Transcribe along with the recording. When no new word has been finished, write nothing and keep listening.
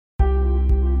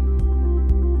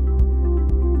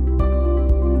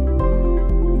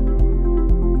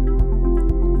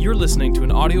listening to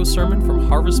an audio sermon from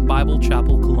Harvest Bible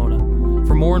Chapel, Kelowna.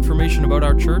 For more information about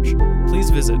our church,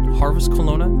 please visit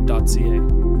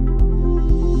harvestkelowna.ca.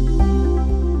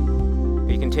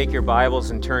 You can take your Bibles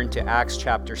and turn to Acts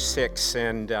chapter 6,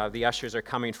 and the ushers are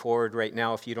coming forward right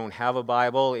now. If you don't have a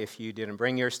Bible, if you didn't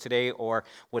bring yours today or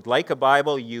would like a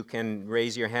Bible, you can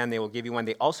raise your hand. They will give you one.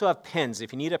 They also have pens.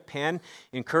 If you need a pen,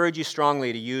 I encourage you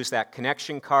strongly to use that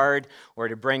connection card or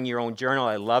to bring your own journal.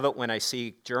 I love it when I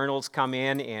see journals come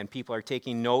in and people are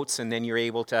taking notes, and then you're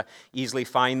able to easily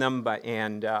find them.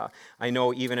 I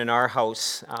know even in our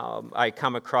house, I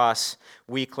come across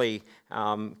weekly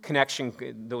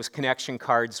those connection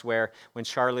cards where when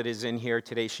Charlotte is in here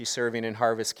today, she's serving in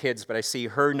Harvest Kids, but I see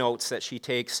her notes that she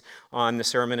takes on the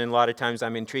sermon, and a lot of times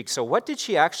I'm intrigued. So what did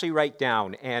she actually write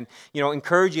down? And,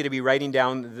 encourage you to be writing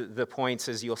down the points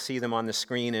as you'll see them on the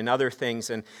screen, and other things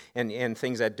and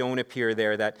things that don't appear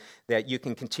there, that you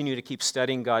can continue to keep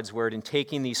studying God's Word and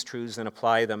taking these truths and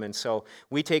apply them. And so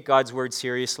we take God's Word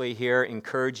seriously here.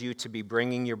 Encourage you to be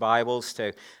bringing your Bibles,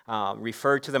 to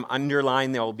refer to them,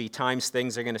 underline. There will be times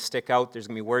things are going to stick out. There's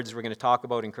going to be words we're going to talk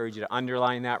about. Encourage you to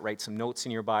underline that, write some notes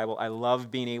in your Bible. I love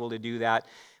being able to do that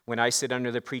when I sit under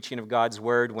the preaching of God's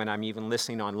Word, when I'm even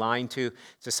listening online to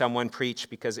someone preach,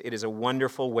 because it is a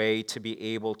wonderful way to be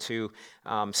able to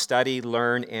study,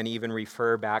 learn, and even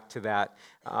refer back to that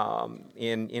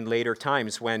in later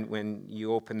times when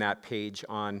you open that page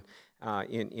on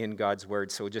in God's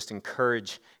Word. So just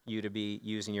encourage you to be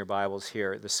using your Bibles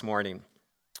here this morning.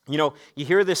 You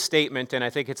hear this statement, and I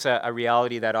think it's a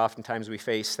reality that oftentimes we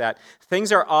face, that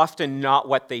things are often not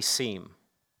what they seem.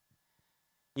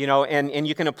 And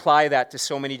you can apply that to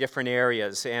so many different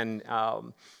areas. And I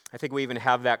think we even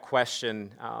have that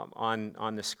question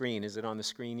on the screen. Is it on the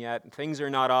screen yet? Things are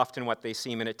not often what they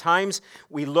seem. And at times,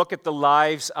 we look at the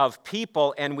lives of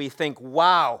people and we think,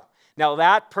 wow, now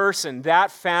that person,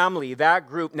 that family, that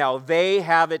group, now they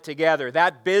have it together.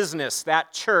 That business,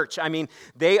 that church,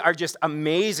 they are just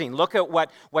amazing. Look at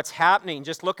what's happening.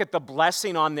 Just look at the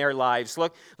blessing on their lives.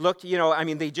 Look,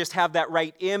 they just have that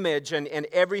right image, and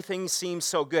everything seems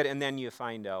so good. And then you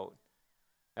find out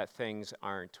that things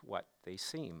aren't what they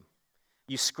seem.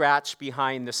 You scratch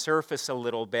behind the surface a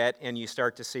little bit, and you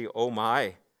start to see, oh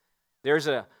my, there's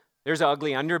an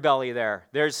ugly underbelly there.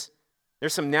 There's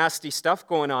some nasty stuff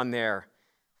going on there.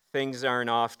 Things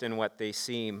aren't often what they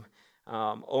seem.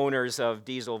 Owners of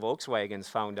diesel Volkswagens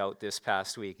found out this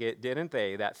past week, didn't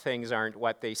they, that things aren't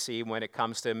what they seem when it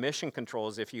comes to emission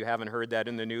controls. If you haven't heard that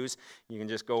in the news, you can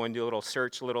just go and do a little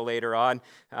search a little later on.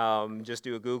 Just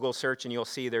do a Google search and you'll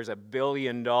see there's a $1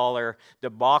 billion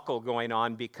debacle going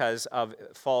on because of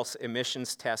false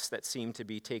emissions tests that seem to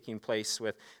be taking place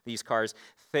with these cars.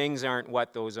 Things aren't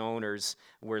what those owners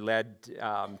were led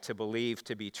to believe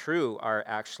to be true are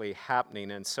actually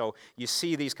happening. And so you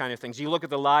see these kind of things. You look at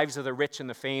the lives of the rich and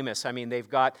the famous. They've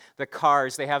got the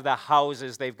cars, they have the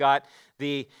houses, they've got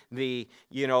the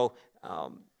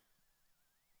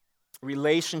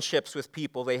relationships with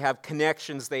people, they have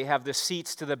connections, they have the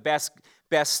seats to the best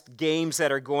games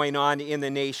that are going on in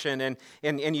the nation,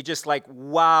 and you just like,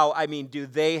 wow, do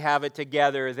they have it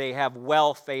together? They have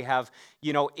wealth, they have,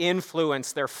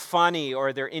 influence, they're funny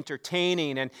or they're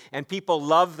entertaining, and people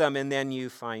love them, and then you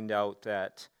find out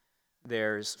that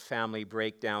there's family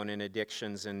breakdown and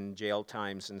addictions and jail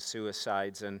times and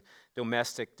suicides and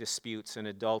domestic disputes and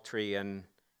adultery and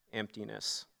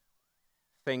emptiness.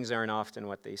 Things aren't often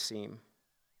what they seem.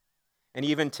 And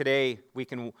even today,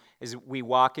 as we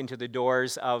walk into the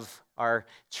doors of our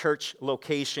church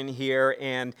location here,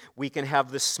 and we can have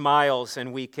the smiles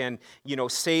and we can,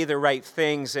 say the right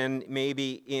things, and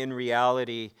maybe in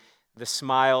reality, the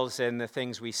smiles and the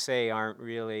things we say aren't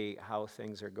really how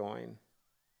things are going.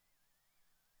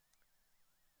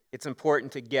 It's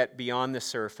important to get beyond the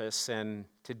surface and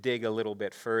to dig a little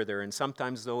bit further. And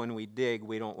sometimes, though, when we dig,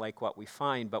 we don't like what we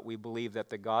find, but we believe that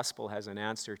the gospel has an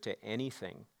answer to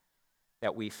anything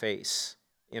that we face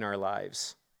in our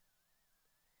lives.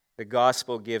 The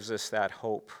gospel gives us that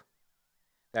hope.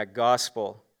 That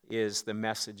gospel is the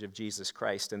message of Jesus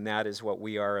Christ, and that is what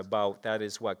we are about. That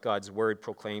is what God's Word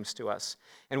proclaims to us.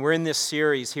 And we're in this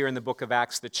series here in the book of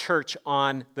Acts, the church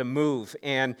on the move.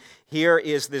 And here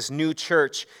is this new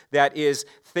church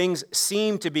things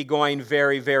seem to be going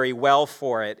very, very well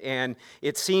for it. And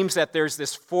it seems that there's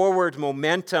this forward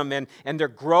momentum, and they're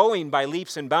growing by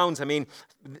leaps and bounds.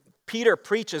 Peter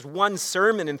preaches one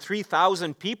sermon and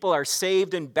 3,000 people are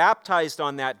saved and baptized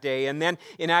on that day. And then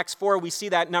in Acts 4, we see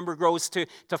that number grows to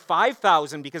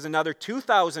 5,000 because another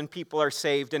 2,000 people are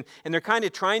saved. And they're kind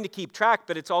of trying to keep track,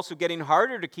 but it's also getting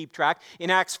harder to keep track. In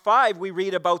Acts 5, we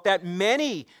read about that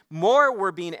many more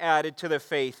were being added to the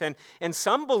faith. And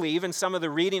some believe, in some of the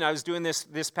reading I was doing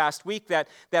this past week, that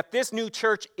this new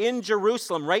church in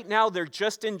Jerusalem, right now they're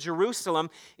just in Jerusalem,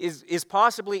 is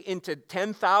possibly into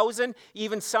 10,000.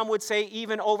 Even some would say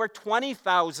even over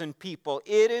 20,000 people.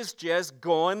 It is just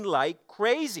going like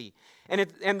crazy.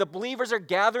 And the believers are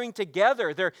gathering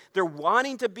together. They're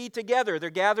wanting to be together.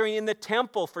 They're gathering in the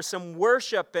temple for some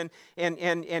worship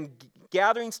and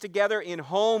gatherings together in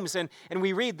homes. And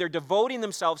we read they're devoting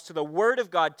themselves to the Word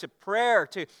of God, to prayer,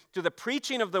 to the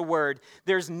preaching of the Word.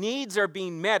 There's needs are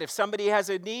being met. If somebody has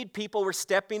a need, people were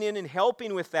stepping in and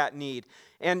helping with that need.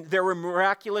 And there were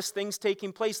miraculous things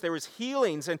taking place. There was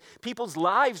healings, and people's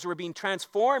lives were being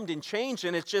transformed and changed,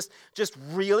 and it's just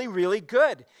really, really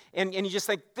good. And you just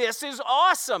think, this is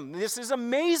awesome. This is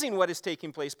amazing what is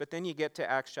taking place. But then you get to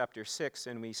Acts chapter 6,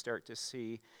 and we start to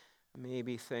see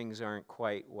maybe things aren't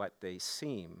quite what they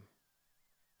seem.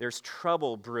 There's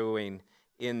trouble brewing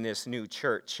in this new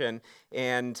church.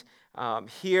 And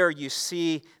here you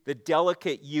see the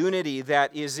delicate unity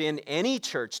that is in any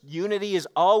church. Unity is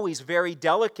always very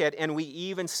delicate, and we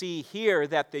even see here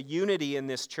that the unity in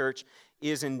this church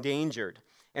is endangered.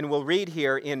 And we'll read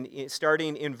here,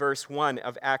 starting in verse 1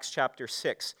 of Acts chapter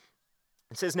 6.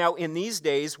 It says, "Now in these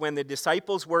days when the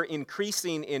disciples were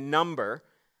increasing in number,"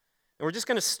 and we're just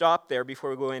going to stop there before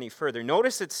we go any further.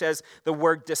 Notice it says the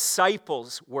word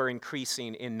disciples were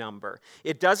increasing in number.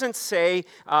 It doesn't say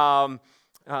the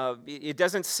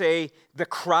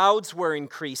crowds were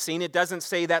increasing. It doesn't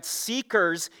say that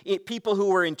seekers, people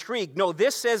who were intrigued. No,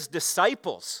 this says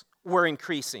disciples were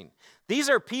increasing. These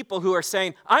are people who are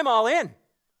saying, I'm all in.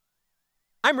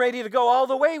 I'm ready to go all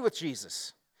the way with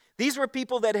Jesus. These were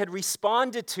people that had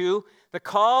responded to the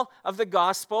call of the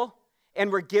gospel and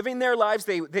were giving their lives.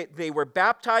 They were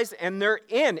baptized and they're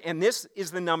in. And this is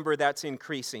the number that's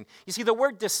increasing. You see, the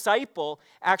word disciple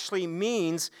actually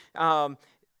means a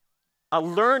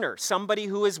learner, somebody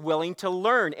who is willing to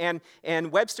learn.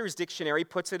 And Webster's dictionary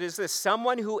puts it as this: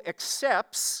 someone who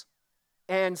accepts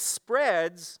and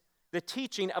spreads the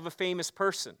teaching of a famous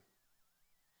person.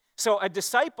 So a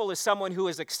disciple is someone who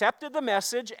has accepted the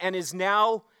message and is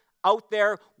now out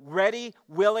there ready,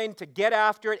 willing to get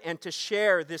after it and to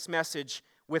share this message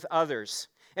with others.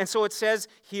 And so it says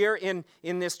here in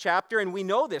this chapter, and we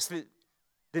know this, that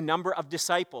the number of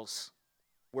disciples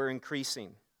were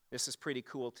increasing. This is pretty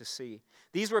cool to see.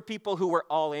 These were people who were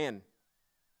all in.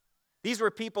 These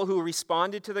were people who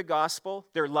responded to the gospel.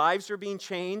 Their lives were being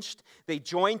changed. They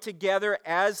joined together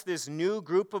as this new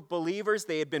group of believers.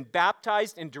 They had been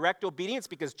baptized in direct obedience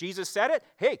because Jesus said it.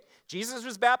 Hey, Jesus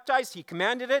was baptized. He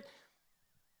commanded it.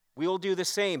 We will do the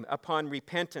same upon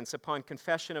repentance, upon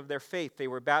confession of their faith. They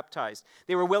were baptized.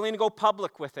 They were willing to go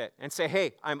public with it and say,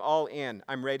 hey, I'm all in.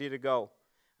 I'm ready to go.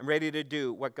 I'm ready to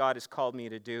do what God has called me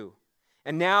to do.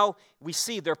 And now we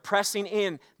see they're pressing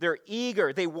in. They're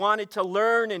eager. They wanted to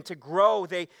learn and to grow.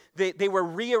 They were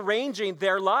rearranging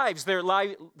their lives,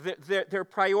 their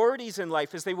priorities in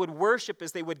life as they would worship,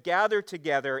 as they would gather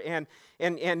together.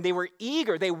 And they were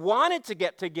eager. They wanted to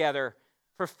get together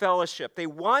for fellowship. They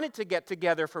wanted to get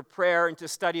together for prayer and to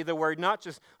study the Word, not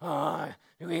just,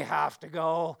 do we have to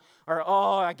go? Or,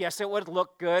 I guess it would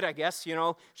look good. I guess,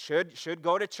 should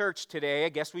go to church today. I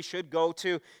guess we should go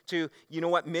to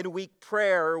midweek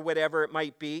prayer or whatever it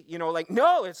might be.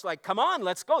 No, it's like, come on,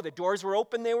 let's go. The doors were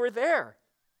open. They were there.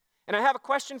 And I have a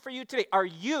question for you today. Are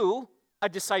you a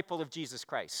disciple of Jesus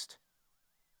Christ?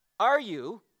 Are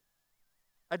you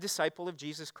a disciple of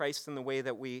Jesus Christ in the way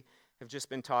that we have just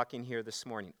been talking here this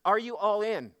morning? Are you all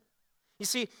in? You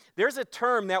see, there's a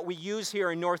term that we use here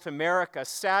in North America,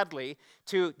 sadly,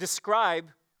 to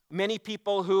describe many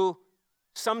people who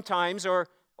sometimes or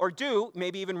do,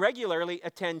 maybe even regularly,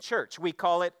 attend church. We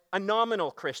call it a nominal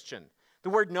Christian.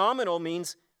 The word nominal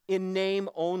means in name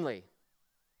only.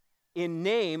 In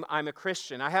name, I'm a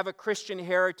Christian. I have a Christian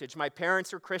heritage. My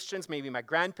parents were Christians. Maybe my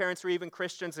grandparents were even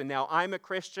Christians, and now I'm a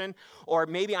Christian. Or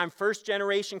maybe I'm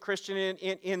first-generation Christian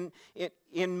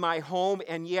in my home,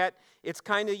 and yet it's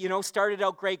kind of, started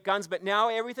out great guns, but now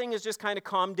everything has just kind of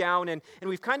calmed down, and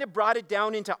we've kind of brought it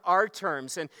down into our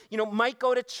terms. And, might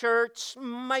go to church,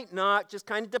 might not, just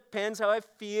kind of depends how I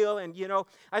feel. And,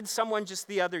 I had someone just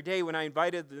the other day when I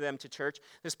invited them to church,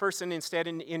 this person instead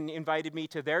invited me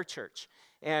to their church.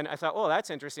 And I thought, oh, that's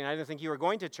interesting. I didn't think you were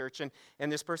going to church.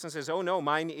 And this person says, oh, no,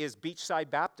 mine is Beachside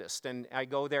Baptist, and I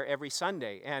go there every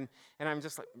Sunday. And I'm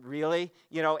just like, really?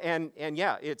 And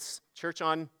yeah, it's church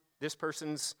on this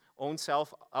person's own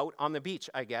self out on the beach,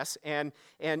 I guess. And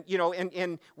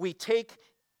we take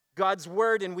God's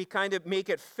word and we kind of make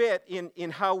it fit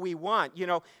in how we want.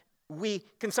 We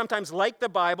can sometimes like the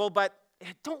Bible, but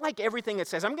don't like everything it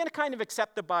says. I'm going to kind of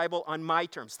accept the Bible on my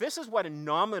terms. This is what a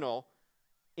nominal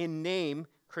in name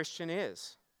Christian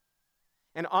is.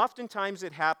 And oftentimes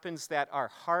it happens that our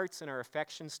hearts and our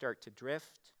affections start to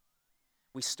drift.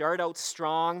 We start out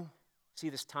strong. See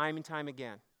this time and time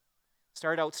again.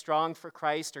 Start out strong for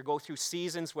Christ, or go through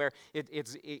seasons where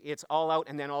it's all out,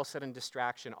 and then all of a sudden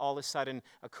distraction, all of a sudden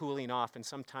a cooling off. And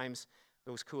sometimes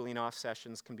those cooling off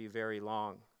sessions can be very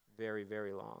long, very,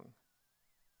 very long.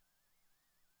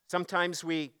 Sometimes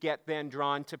we get then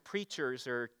drawn to preachers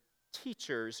or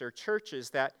teachers or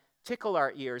churches that tickle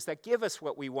our ears, that give us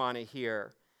what we want to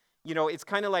hear. It's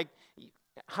kind of like,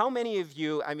 how many of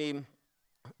you,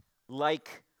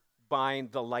 like buying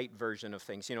the light version of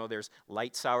things? There's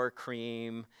light sour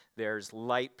cream, there's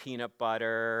light peanut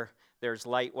butter, there's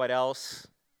light what else?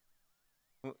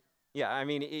 Yeah,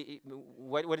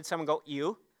 what did someone go,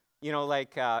 ew?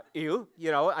 Ew,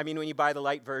 when you buy the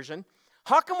light version.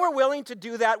 How come we're willing to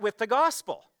do that with the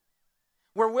gospel?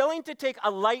 We're willing to take a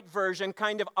light version,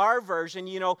 kind of our version,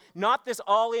 not this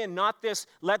all in, not this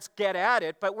let's get at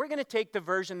it, but we're going to take the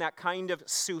version that kind of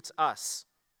suits us.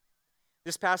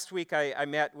 This past week, I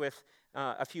met with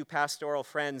a few pastoral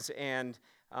friends, and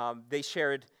they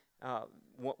shared,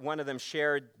 one of them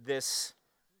shared this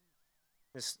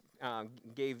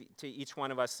gave to each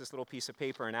one of us this little piece of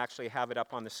paper, and actually have it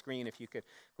up on the screen if you could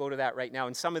go to that right now.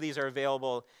 And some of these are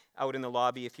available out in the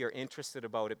lobby if you're interested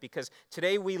about it, because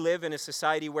today we live in a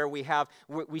society where we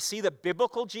see the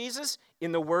biblical Jesus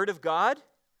in the Word of God,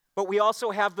 but we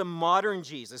also have the modern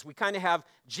Jesus. We kind of have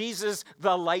Jesus,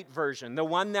 the light version, the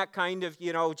one that kind of,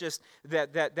 just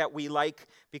that we like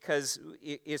because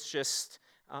it's just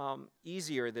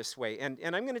easier this way. And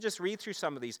I'm going to just read through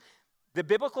some of these. The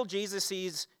biblical Jesus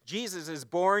sees Jesus is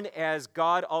born as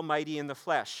God Almighty in the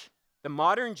flesh. The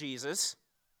modern Jesus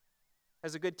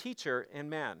as a good teacher and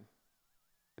man.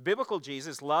 The biblical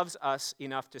Jesus loves us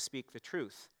enough to speak the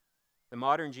truth. The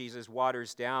modern Jesus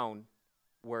waters down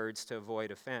words to avoid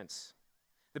offense.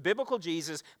 The biblical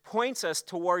Jesus points us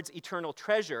towards eternal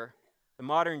treasure. The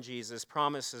modern Jesus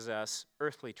promises us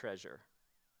earthly treasure.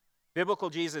 Biblical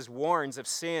Jesus warns of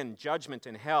sin, judgment,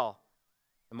 and hell.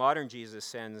 The modern Jesus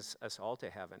sends us all to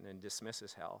heaven and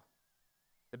dismisses hell.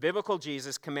 The biblical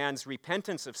Jesus commands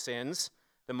repentance of sins.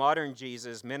 The modern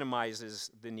Jesus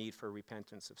minimizes the need for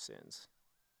repentance of sins.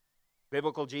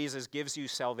 Biblical Jesus gives you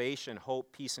salvation,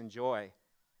 hope, peace, and joy.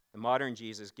 The modern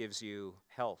Jesus gives you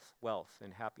health, wealth,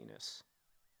 and happiness.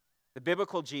 The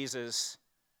biblical Jesus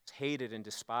is hated and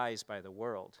despised by the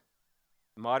world.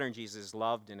 The modern Jesus is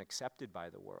loved and accepted by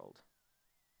the world.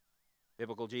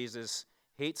 Biblical Jesus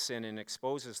hates sin and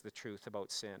exposes the truth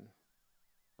about sin.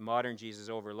 The modern Jesus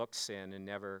overlooks sin and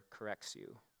never corrects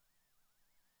you.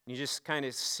 You just kind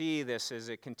of see this as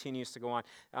it continues to go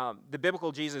on. The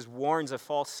biblical Jesus warns of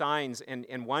false signs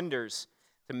and wonders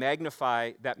that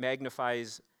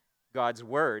magnifies God's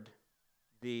word.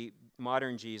 The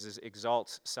modern Jesus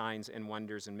exalts signs and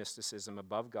wonders and mysticism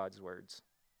above God's words.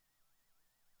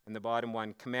 And the bottom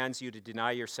one commands you to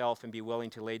deny yourself and be willing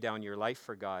to lay down your life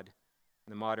for God.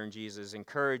 The modern Jesus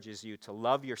encourages you to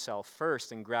love yourself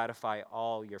first and gratify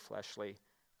all your fleshly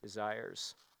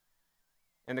desires.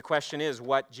 And the question is,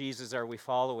 what Jesus are we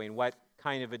following? What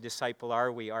kind of a disciple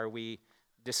are we? Are we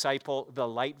disciple the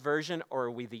light version, or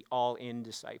are we the all-in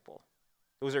disciple?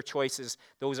 Those are choices.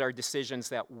 Those are decisions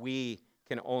that we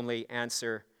can only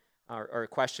answer, or a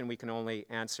question we can only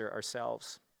answer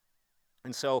ourselves.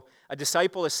 And so a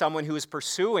disciple is someone who is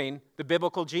pursuing the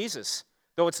biblical Jesus.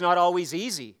 Though it's not always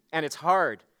easy and it's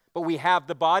hard, but we have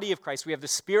the body of Christ, we have the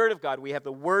Spirit of God, we have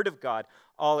the Word of God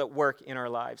all at work in our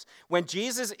lives. When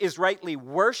Jesus is rightly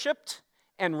worshiped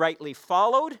and rightly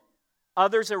followed,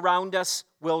 others around us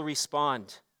will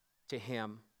respond to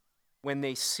him when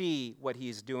they see what he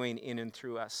is doing in and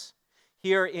through us.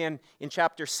 Here in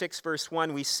chapter 6, verse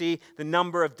 1, we see the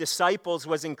number of disciples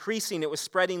was increasing. It was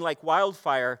spreading like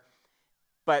wildfire.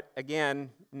 But again,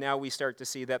 now we start to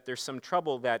see that there's some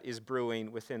trouble that is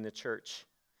brewing within the church.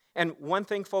 And one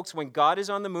thing, folks, when God is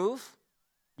on the move,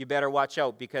 you better watch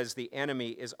out because the enemy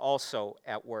is also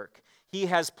at work. He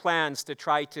has plans to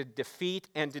try to defeat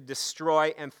and to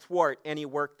destroy and thwart any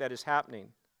work that is happening.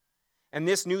 And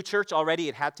this new church already,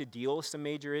 it had to deal with some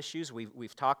major issues.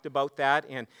 We've talked about that.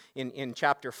 And in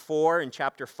chapter 4 and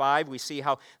chapter 5, we see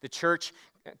how the church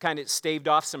kind of staved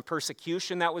off some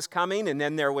persecution that was coming. And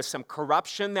then there was some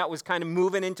corruption that was kind of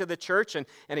moving into the church. And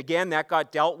again, that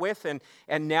got dealt with.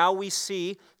 And now we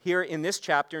see here in this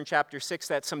chapter, in chapter 6,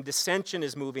 that some dissension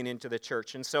is moving into the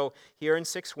church. And so here in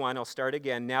 6:1, I'll start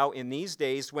again. Now in these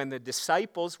days, when the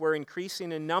disciples were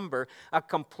increasing in number, a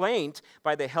complaint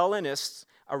by the Hellenists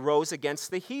arose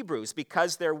against the Hebrews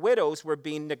because their widows were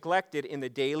being neglected in the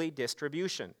daily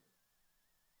distribution.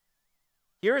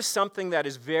 Here is something that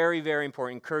is very, very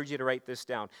important. I encourage you to write this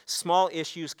down. Small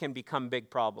issues can become big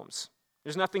problems.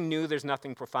 There's nothing new, there's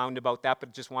nothing profound about that,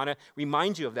 but just want to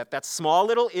remind you of that. That small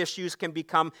little issues can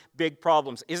become big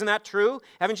problems. Isn't that true?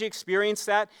 Haven't you experienced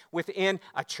that within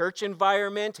a church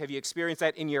environment? Have you experienced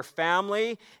that in your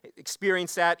family?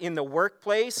 Experienced that in the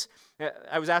workplace?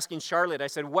 I was asking Charlotte, I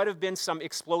said, what have been some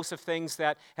explosive things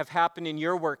that have happened in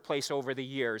your workplace over the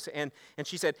years? And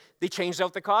she said, they changed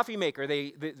out the coffee maker.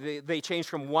 They changed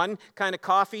from one kind of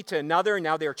coffee to another, and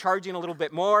now they're charging a little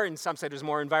bit more, and some said it was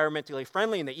more environmentally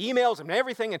friendly, and the emails and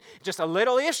everything, and just a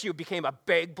little issue became a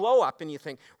big blow-up, and you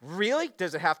think, really?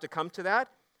 Does it have to come to that?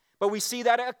 But we see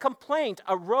that a complaint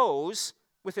arose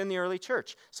within the early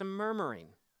church. Some murmuring,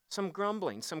 some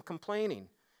grumbling, some complaining.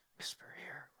 Whisper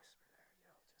here,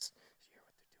 whisper there, just hear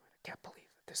what they're doing. I can't believe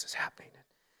that this is happening.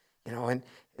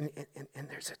 And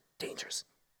there's a dangerous,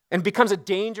 and becomes a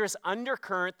dangerous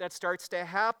undercurrent that starts to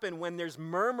happen when there's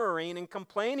murmuring and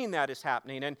complaining that is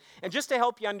happening. And just to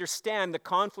help you understand the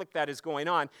conflict that is going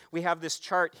on, we have this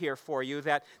chart here for you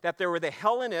that there were the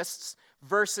Hellenists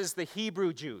versus the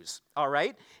Hebrew Jews, all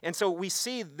right? And so we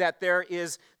see that there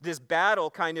is this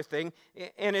battle kind of thing,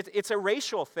 and it's a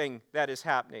racial thing that is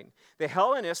happening. The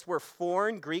Hellenists were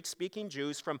foreign Greek-speaking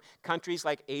Jews from countries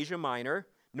like Asia Minor,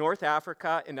 North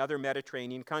Africa, and other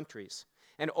Mediterranean countries.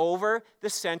 And over the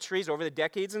centuries, over the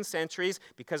decades and centuries,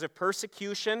 because of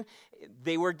persecution,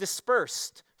 they were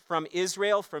dispersed from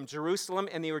Israel, from Jerusalem,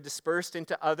 and they were dispersed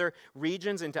into other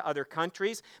regions, into other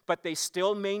countries, but they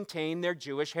still maintained their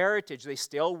Jewish heritage. They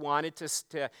still wanted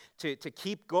to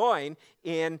keep going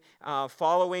in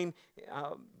following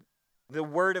the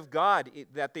Word of God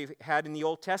that they had in the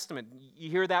Old Testament. You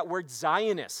hear that word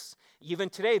Zionists.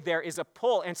 Even today, there is a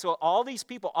pull. And so all these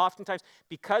people, oftentimes,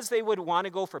 because they would want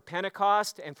to go for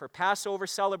Pentecost and for Passover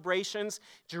celebrations,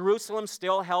 Jerusalem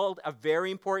still held a very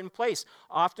important place.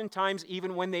 Oftentimes,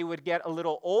 even when they would get a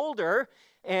little older,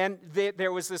 and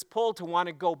there was this pull to want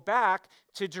to go back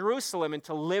to Jerusalem and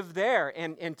to live there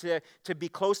and to be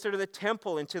closer to the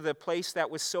temple and to the place that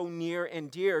was so near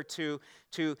and dear to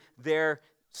their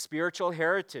spiritual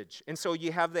heritage. And so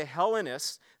you have the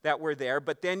Hellenists that were there,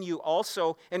 but then you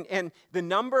also, and the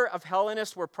number of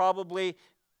Hellenists were probably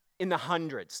in the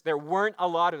hundreds. There weren't a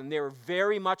lot of them. They were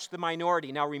very much the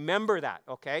minority. Now remember that,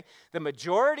 okay? The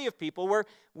majority of people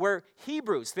were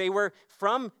Hebrews. They were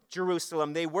from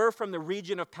Jerusalem. They were from the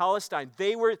region of Palestine.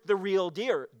 They were the real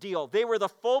deal. They were the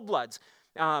full-bloods.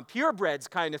 Purebreds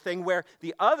kind of thing, where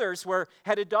the others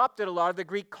had adopted a lot of the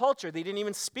Greek culture. They didn't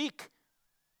even speak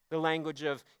the language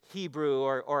of Hebrew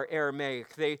or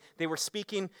Aramaic. They were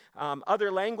speaking other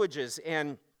languages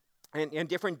and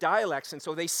different dialects, and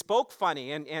so they spoke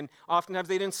funny, and oftentimes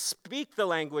they didn't speak the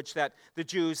language that the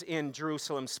Jews in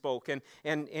Jerusalem spoke,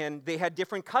 and they had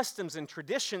different customs and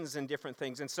traditions and different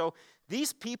things. And so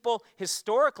these people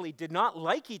historically did not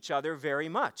like each other very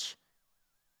much.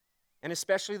 And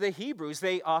especially the Hebrews,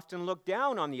 they often looked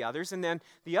down on the others, and then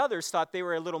the others thought they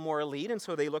were a little more elite, and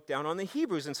so they looked down on the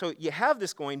Hebrews. And so you have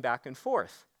this going back and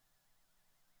forth.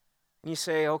 And you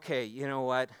say, okay, you know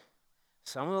what?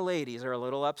 Some of the ladies are a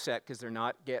little upset because they're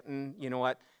not getting, you know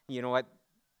what?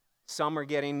 Some are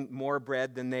getting more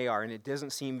bread than they are, and it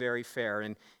doesn't seem very fair,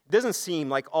 and it doesn't seem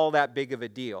like all that big of a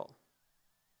deal.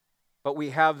 But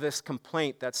we have this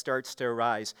complaint that starts to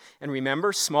arise. And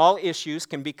remember, small issues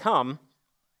can become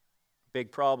big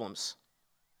problems.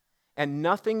 And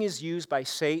nothing is used by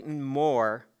Satan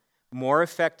more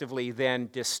effectively than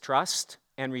distrust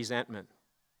and resentment.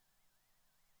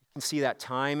 You can see that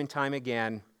time and time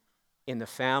again in the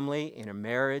family, in a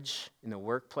marriage, in the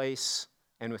workplace,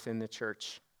 and within the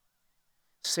church.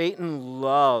 Satan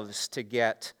loves to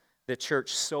get the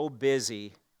church so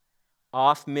busy,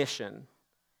 off mission,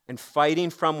 and fighting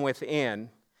from within,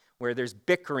 where there's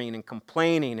bickering and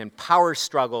complaining and power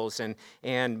struggles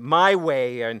and my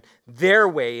way and their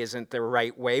way isn't the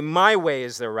right way, my way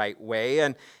is the right way.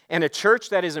 And a church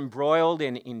that is embroiled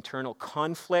in internal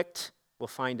conflict will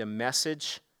find a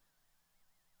message.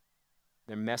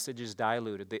 Their message is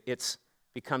diluted. It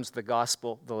becomes the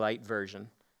gospel, the light version.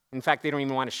 In fact, they don't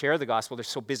even want to share the gospel. They're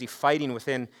so busy fighting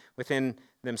within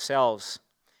themselves.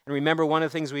 And remember, one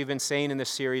of the things we've been saying in this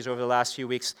series over the last few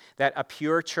weeks, that a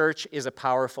pure church is a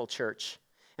powerful church.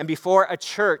 And before a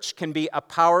church can be a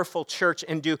powerful church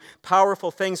and do powerful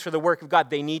things for the work of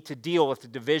God, they need to deal with the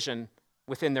division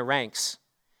within the ranks.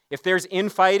 If there's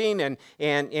infighting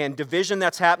and division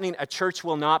that's happening, a church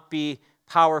will not be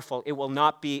powerful. It will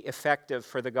not be effective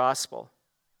for the gospel.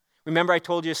 Remember I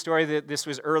told you a story that this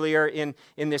was earlier in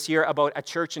this year about a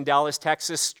church in Dallas,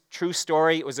 Texas. True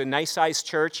story. It was a nice-sized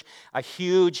church. A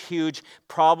huge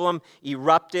problem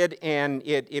erupted, and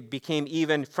it became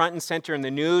even front and center in the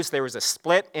news. There was a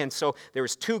split, and so there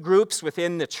was two groups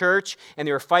within the church, and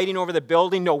they were fighting over the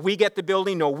building. No, we get the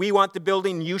building. No, we want the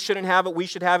building. You shouldn't have it. We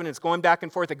should have it. And it's going back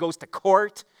and forth. It goes to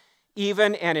court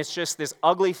even, and it's just this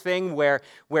ugly thing where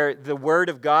the word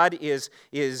of God is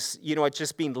it's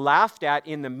just being laughed at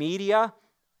in the media.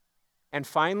 And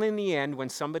finally, in the end, when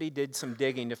somebody did some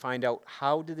digging to find out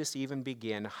how did this even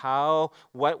begin,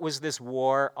 what was this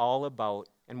war all about,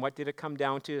 and what did it come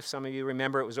down to? If some of you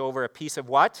remember, it was over a piece of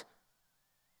what?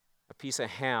 A piece of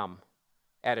ham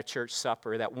at a church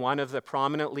supper, that one of the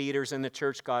prominent leaders in the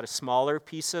church got a smaller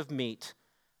piece of meat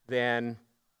than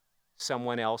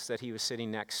someone else that he was sitting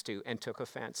next to and took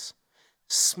offense.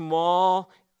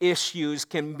 Small issues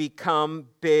can become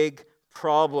big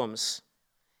problems.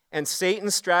 And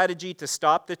Satan's strategy to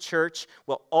stop the church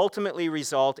will ultimately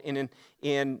result in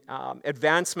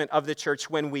advancement of the church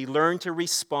when we learn to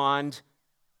respond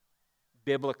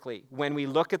biblically. When we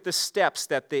look at the steps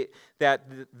that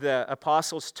the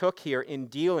apostles took here in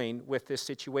dealing with this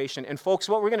situation. And folks,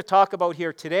 what we're going to talk about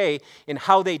here today and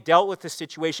how they dealt with this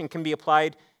situation can be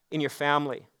applied in your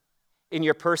family, in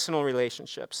your personal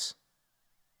relationships,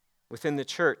 within the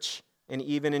church, and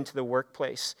even into the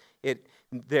workplace.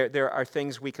 There are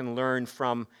things we can learn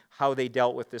from how they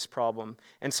dealt with this problem.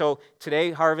 And so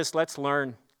today, Harvest, let's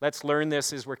learn. Let's learn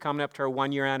this as we're coming up to our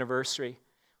 1-year anniversary.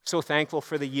 So thankful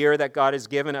for the year that God has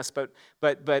given us, but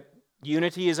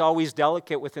unity is always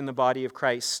delicate within the body of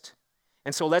Christ.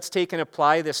 And so let's take and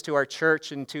apply this to our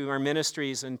church and to our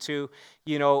ministries and to,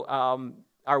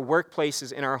 our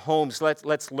workplaces, in our homes.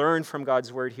 Let's learn from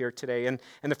God's word here today. And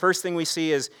the first thing we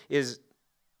see is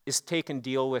take and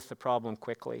deal with the problem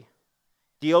quickly.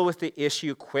 Deal with the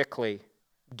issue quickly.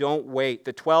 Don't wait.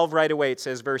 The 12 right away, it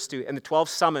says, verse 2, and the 12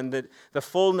 summoned the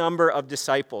full number of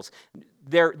disciples.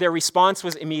 Their response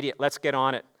was immediate. Let's get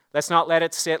on it. Let's not let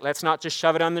it sit. Let's not just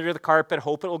shove it under the carpet,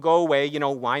 hope it will go away.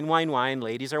 Wine.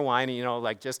 Ladies are whining,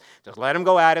 just let them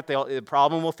go at it. The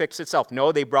problem will fix itself.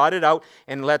 No, they brought it out,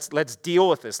 and let's deal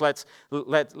with this. Let's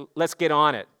get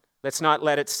on it. Let's not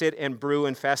let it sit and brew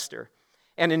and fester.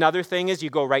 And another thing is you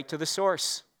go right to the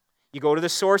source. You go to the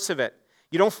source of it.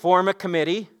 You don't form a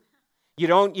committee. You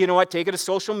don't, take it to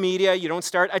social media. You don't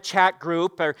start a chat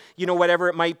group or, whatever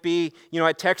it might be, a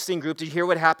texting group. Did you hear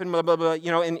what happened, blah, blah, blah,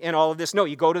 and all of this. No,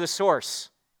 you go to the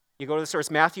source. You go to the source.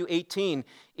 Matthew 18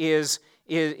 is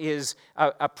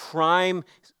a prime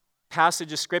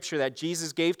passage of Scripture that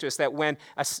Jesus gave to us, that when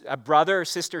a brother or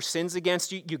sister sins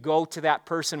against you, you go to that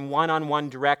person one-on-one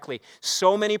directly.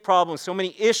 So many problems, so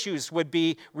many issues would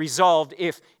be resolved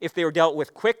if they were dealt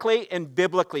with quickly and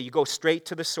biblically. You go straight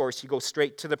to the source. You go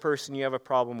straight to the person you have a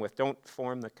problem with. Don't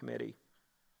form the committee.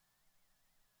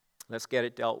 Let's get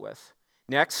it dealt with.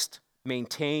 Next,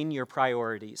 maintain your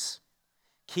priorities.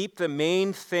 Keep the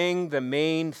main thing the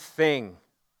main thing.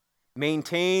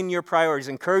 Maintain your priorities.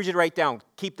 Encourage you to write down.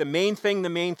 Keep the main thing the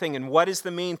main thing. And what is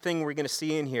the main thing we're going to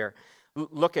see in here?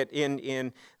 Look at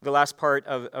in the last part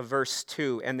of verse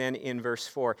 2 and then in verse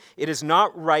 4. It is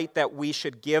not right that we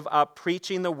should give up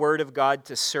preaching the word of God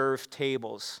to serve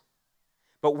tables,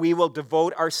 but we will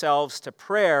devote ourselves to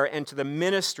prayer and to the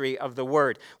ministry of the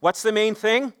word. What's the main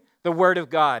thing? The word of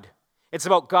God. It's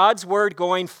about God's word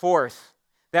going forth.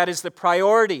 That is the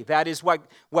priority. That is what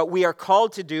we are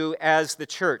called to do as the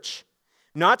church.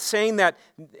 Not saying that,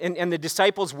 and the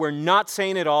disciples were not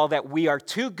saying at all that we are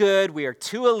too good, we are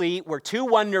too elite, we're too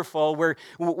wonderful,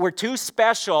 we're too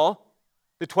special,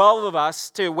 the 12 of us,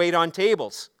 to wait on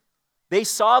tables. They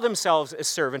saw themselves as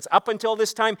servants. Up until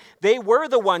this time, they were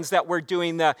the ones that were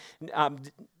doing the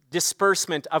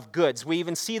disbursement of goods. We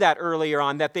even see that earlier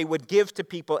on, that they would give to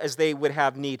people as they would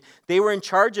have need. They were in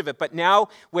charge of it. But now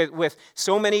with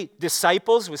so many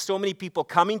disciples, with so many people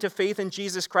coming to faith in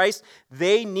Jesus Christ,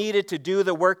 they needed to do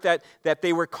the work that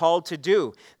they were called to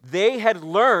do. They had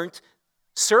learned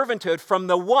servanthood from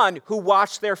the one who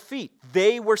washed their feet.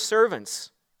 They were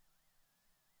servants.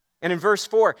 And in verse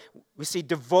 4, we see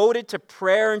devoted to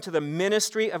prayer and to the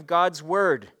ministry of God's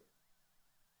word.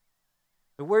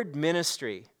 The word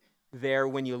ministry there,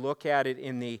 when you look at it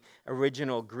in the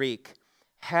original Greek,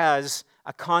 has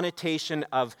a connotation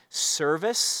of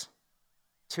service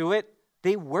to it.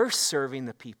 They were serving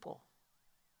the people.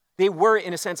 They were,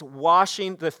 in a sense,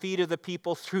 washing the feet of the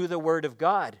people through the word of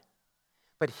God.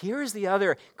 But here's the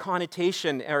other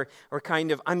connotation or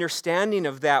kind of understanding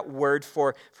of that word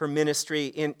for ministry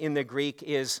in the Greek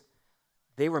is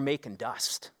they were making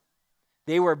dust.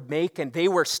 They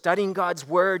were studying God's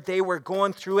word. They were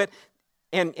going through it.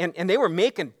 And they were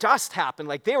making dust happen,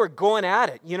 like they were going at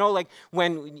it. Like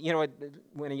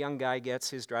when a young guy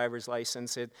gets his driver's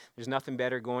license, there's nothing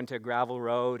better going to a gravel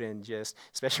road and just,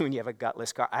 especially when you have a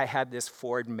gutless car. I had this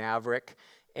Ford Maverick,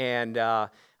 and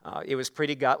it was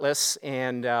pretty gutless,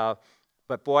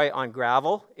 but boy, on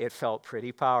gravel, it felt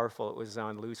pretty powerful. It was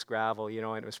on loose gravel,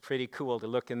 and it was pretty cool to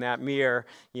look in that mirror,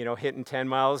 hitting 10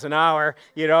 miles an hour,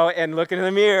 and looking in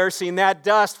the mirror, seeing that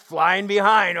dust flying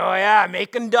behind. Oh yeah,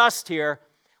 making dust here.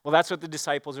 Well, that's what the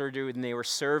disciples were doing. They were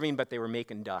serving, but they were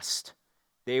making dust.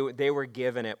 They were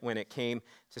given it when it came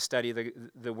to study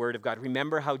the Word of God.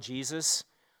 Remember how Jesus,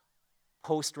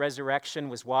 post-resurrection,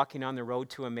 was walking on the road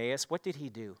to Emmaus? What did he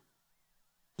do?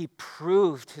 He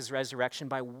proved his resurrection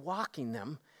by walking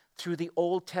them through the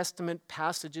Old Testament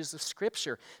passages of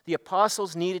Scripture. The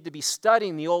apostles needed to be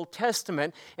studying the Old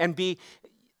Testament and be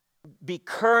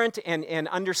current and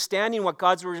understanding what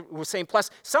God's word was saying. Plus,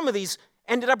 some of these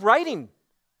ended up writing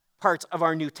parts of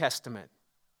our New Testament.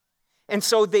 And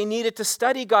so they needed to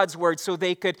study God's word so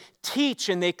they could teach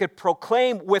and they could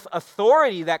proclaim with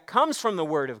authority that comes from the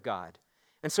Word of God.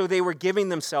 And so they were devoting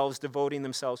themselves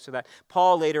to that.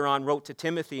 Paul later on wrote to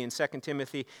Timothy in 2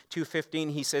 Timothy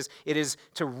 2:15. He says,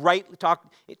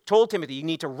 told Timothy, you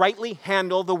need to rightly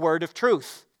handle the word of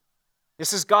truth.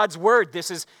 This is God's word. This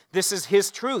is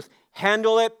his truth.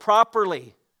 Handle it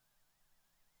properly.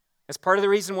 That's part of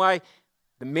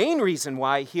the main reason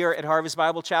why here at Harvest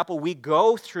Bible Chapel, we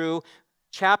go through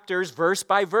chapters verse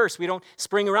by verse. We don't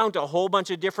spring around to a whole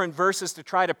bunch of different verses to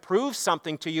try to prove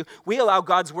something to you. We allow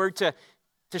God's word to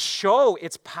show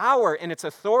its power and its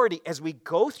authority as we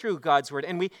go through God's word.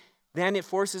 And then it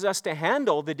forces us to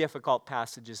handle the difficult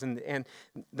passages and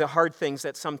the hard things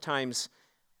that sometimes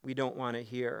we don't want to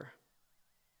hear.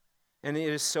 And it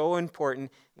is so important.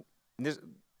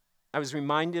 I was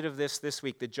reminded of this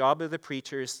week. The job of the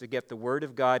preacher is to get the word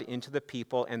of God into the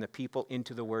people and the people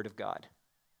into the word of God.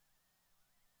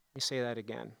 Let me say that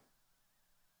again.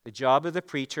 The job of the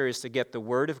preacher is to get the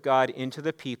word of God into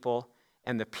the people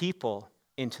and the people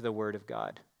into the Word of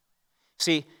God.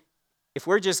 See, if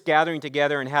we're just gathering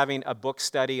together and having a book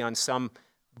study on some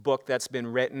book that's been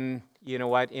written,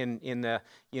 in the,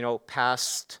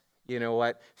 past,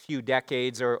 few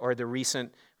decades or the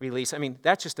recent release,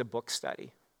 that's just a book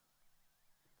study.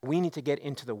 We need to get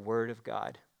into the Word of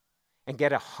God and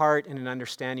get a heart and an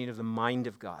understanding of the mind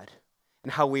of God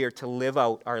and how we are to live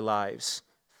out our lives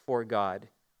for God.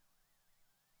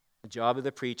 The job of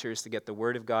the preacher is to get the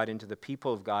Word of God into the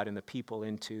people of God and the people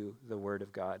into the Word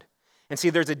of God. And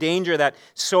see, there's a danger that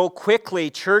so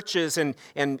quickly churches and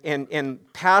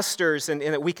pastors and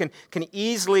that we can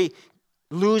easily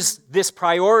lose this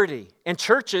priority. And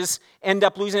churches end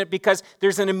up losing it because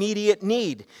there's an immediate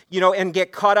need, and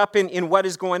get caught up in what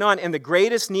is going on. And the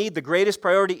greatest need, the greatest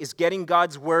priority is getting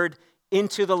God's Word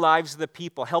into the lives of the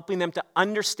people, helping them to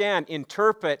understand,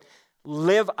 interpret,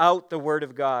 live out the Word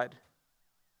of God.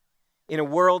 In a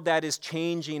world that is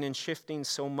changing and shifting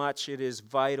so much, it is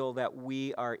vital that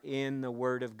we are in the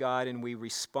Word of God and we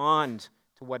respond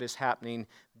to what is happening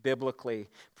biblically,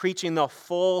 preaching the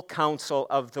full counsel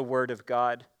of the Word of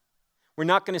God. We're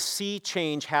not going to see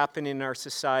change happen in our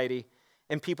society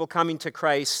and people coming to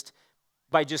Christ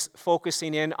by just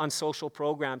focusing in on social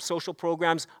programs. Social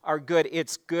programs are good.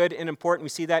 It's good and important. We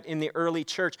see that in the early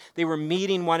church. They were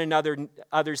meeting one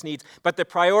another's needs. But the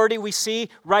priority we see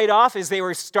right off is they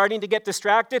were starting to get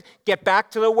distracted. Get back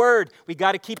to the Word. We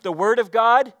got to keep the Word of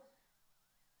God.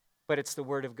 But it's the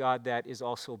Word of God that is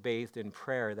also bathed in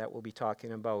prayer that we'll be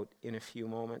talking about in a few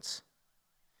moments.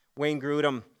 Wayne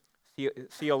Grudem,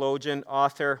 theologian,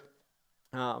 author,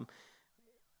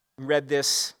 read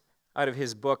this out of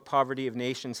his book, Poverty of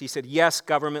Nations. He said, yes,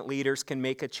 government leaders can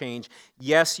make a change.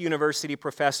 Yes, university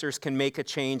professors can make a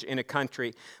change in a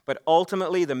country. But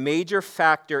ultimately, the major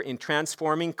factor in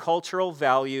transforming cultural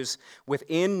values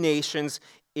within nations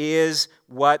is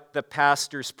what the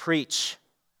pastors preach.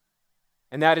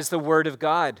 And that is the Word of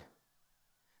God.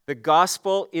 The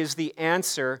gospel is the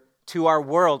answer to our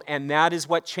world, and that is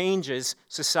what changes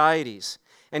societies.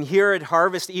 And here at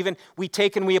Harvest, even we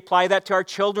take and we apply that to our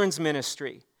children's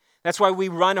ministry. That's why we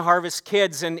run Harvest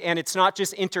Kids, and it's not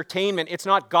just entertainment. It's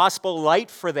not gospel light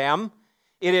for them.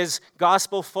 It is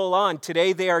gospel full on.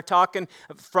 Today they are talking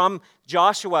from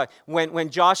Joshua, when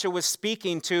Joshua was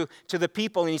speaking to the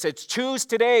people, and he said, choose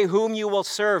today whom you will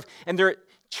serve. And their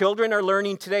children are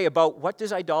learning today about what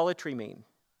does idolatry mean,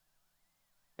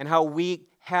 and how we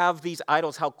have these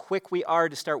idols, how quick we are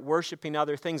to start worshiping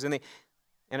other things. And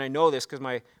I know this because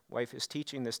my wife is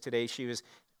teaching this today. She was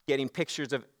getting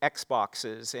pictures of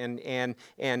Xboxes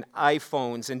and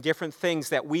iPhones and different things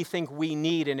that we think we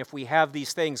need, and if we have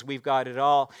these things, we've got it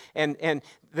all. And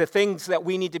the things that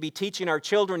we need to be teaching our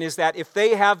children is that if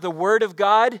they have the Word of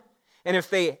God, and if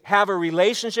they have a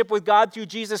relationship with God through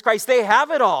Jesus Christ, they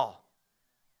have it all.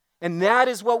 And that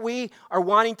is what we are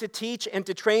wanting to teach and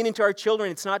to train into our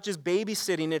children. It's not just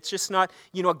babysitting. It's just not,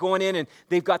 going in and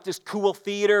they've got this cool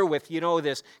theater with,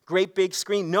 this great big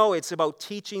screen. No, it's about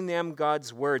teaching them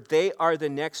God's Word. They are the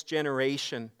next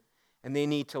generation, and they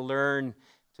need to learn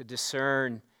to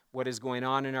discern what is going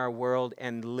on in our world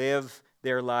and live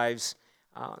their lives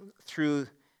through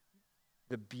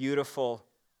the beautiful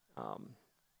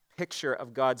picture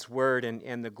of God's Word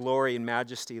and the glory and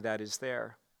majesty that is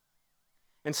there.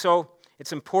 And so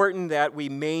it's important that we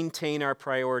maintain our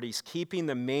priorities, keeping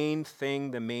the main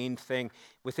thing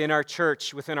within our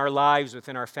church, within our lives,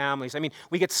 within our families. I mean,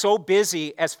 we get so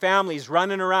busy as families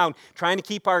running around trying to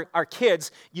keep our kids,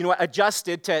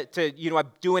 adjusted to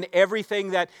doing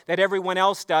everything that everyone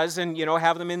else does, and,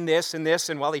 have them in this,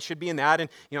 and well, they should be in that, and,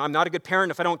 I'm not a good parent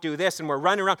if I don't do this, and we're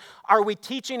running around. Are we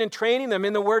teaching and training them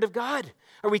in the Word of God?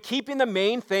 Are we keeping the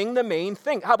main thing?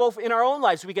 How about in our own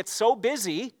lives? We get so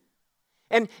busy.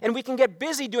 And we can get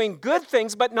busy doing good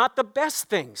things, but not the best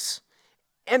things.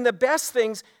 And the best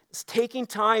things is taking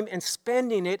time and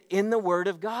spending it in the Word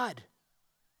of God.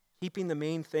 Keeping the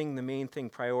main thing,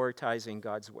 prioritizing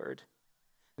God's Word.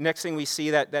 The next thing we see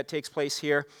that takes place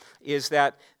here is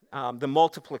that the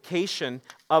multiplication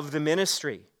of the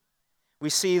ministry. We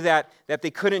see that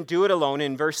they couldn't do it alone.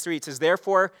 In verse 3, it says,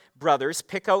 therefore, brothers,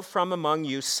 pick out from among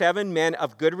you 7 men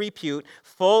of good repute,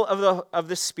 full of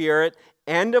the Spirit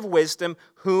and of wisdom,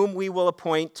 whom we will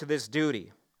appoint to this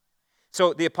duty.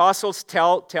 So the apostles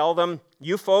tell them,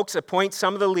 you folks appoint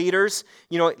some of the leaders,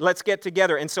 let's get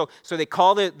together. And so they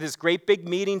called this great big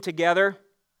meeting together.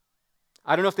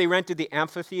 I don't know if they rented the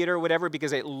amphitheater or whatever,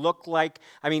 because it looked like,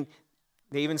 they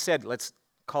even said, let's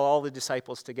call all the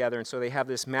disciples together. And so they have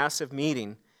this massive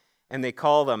meeting, and they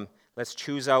call them, let's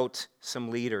choose out some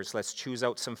leaders. Let's choose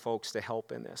out some folks to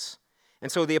help in this.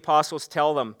 And so the apostles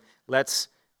tell them, let's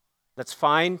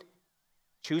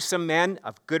choose some men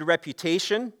of good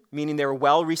reputation, meaning they're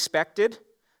well respected,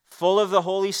 full of the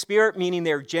Holy Spirit, meaning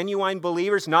they're genuine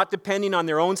believers, not depending on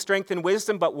their own strength and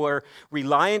wisdom, but were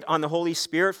reliant on the Holy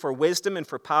Spirit for wisdom and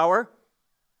for power,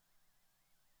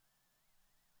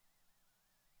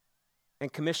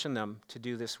 and commission them to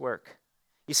do this work.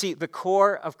 You see, the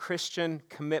core of Christian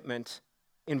commitment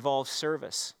involves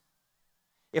service.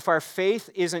 If our faith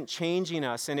isn't changing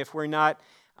us, and if we're not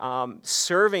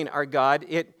serving our God,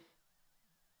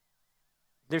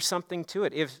 there's something to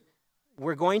it. If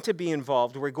we're going to be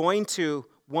involved, we're going to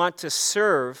want to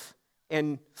serve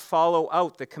and follow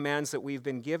out the commands that we've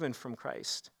been given from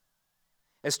Christ.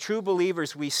 As true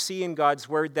believers, we see in God's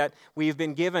Word that we've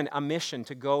been given a mission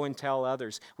to go and tell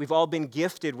others. We've all been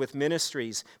gifted with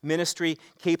ministry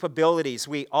capabilities.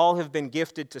 We all have been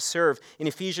gifted to serve. In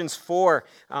Ephesians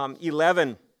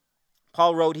 4:11,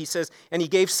 Paul wrote, he says, and he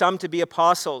gave some to be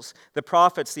apostles, the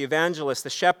prophets, the evangelists, the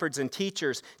shepherds, and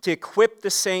teachers, to equip the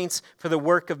saints for the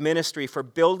work of ministry, for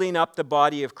building up the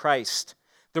body of Christ.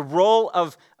 The role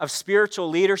of spiritual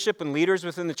leadership and leaders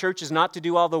within the church is not to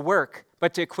do all the work,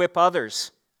 but to equip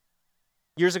others.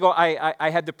 Years ago, I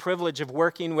had the privilege of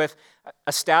working with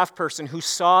a staff person who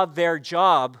saw their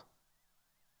job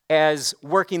as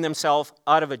working themselves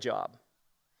out of a job,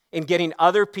 in getting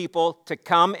other people to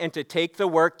come and to take the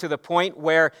work to the point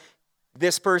where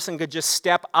this person could just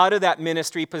step out of that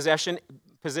ministry position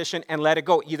and let it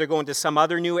go, either go into some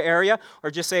other new area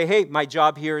or just say, hey, my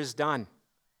job here is done.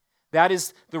 That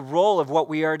is the role of what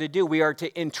we are to do. We are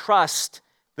to entrust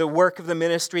the work of the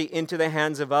ministry into the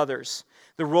hands of others.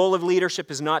 The role of leadership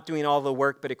is not doing all the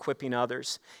work, but equipping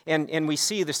others. And we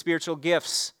see the spiritual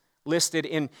gifts listed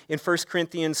in 1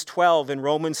 Corinthians 12 and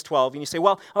Romans 12. And you say,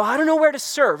 well, I don't know where to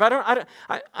serve. I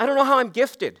don't know how I'm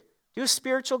gifted. Do a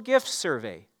spiritual gift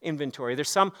survey inventory. There's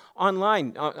some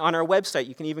online on our website.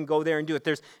 You can even go there and do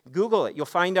it. Google it. You'll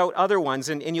find out other ones,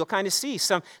 and you'll kind of see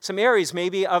some areas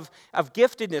maybe of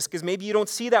giftedness, because maybe you don't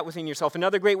see that within yourself.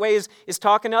 Another great way is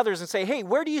talking to others and say, hey,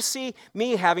 where do you see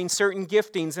me having certain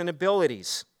giftings and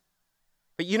abilities?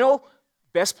 But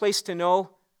best place to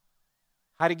know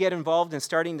how to get involved in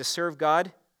starting to serve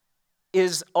God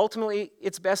is ultimately,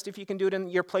 it's best if you can do it in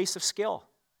your place of skill.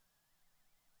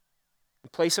 A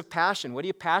place of passion. What are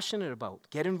you passionate about?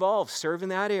 Get involved. Serve in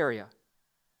that area.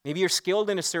 Maybe you're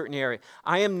skilled in a certain area.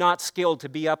 I am not skilled to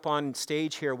be up on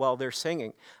stage here while they're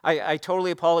singing. I totally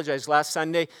apologize. Last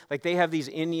Sunday, they have these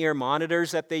in-ear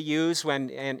monitors that they use,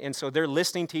 and so they're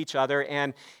listening to each other,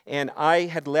 and I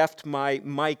had left my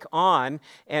mic on,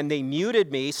 and they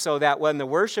muted me so that when the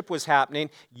worship was happening,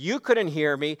 you couldn't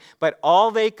hear me, but all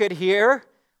they could hear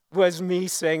was me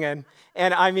singing.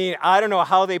 And I don't know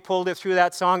how they pulled it through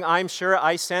that song. I'm sure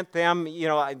I sent them,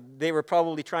 they were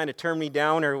probably trying to turn me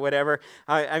down or whatever.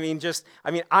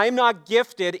 I'm not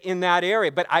gifted in that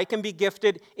area, but I can be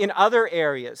gifted in other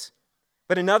areas.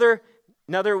 But another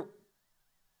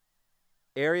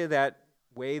area, that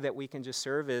way that we can just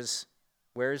serve, is,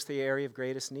 where's the area of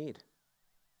greatest need?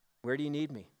 Where do you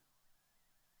need me?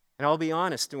 And I'll be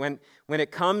honest, when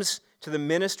it comes to the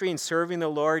ministry and serving the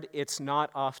Lord, it's not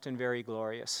often very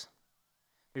glorious.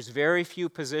 There's very few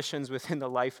positions within the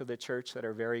life of the church that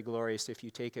are very glorious if you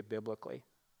take it biblically.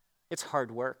 It's hard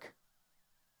work.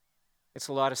 It's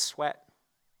a lot of sweat.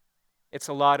 It's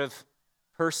a lot of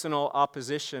personal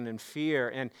opposition and fear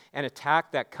and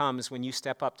attack that comes when you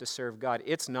step up to serve God.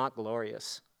 It's not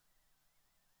glorious.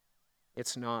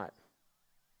 It's not.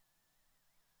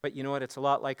 But you know what? It's a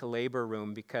lot like a labor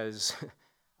room, because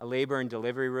a labor and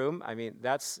delivery room,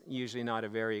 that's usually not a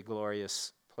very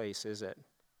glorious place, is it?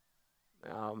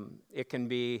 It can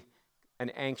be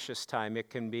an anxious time. It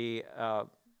can be,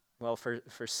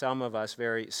 for some of us,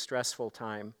 very stressful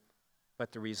time.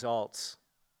 But the results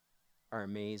are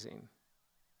amazing.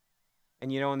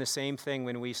 And in the same thing,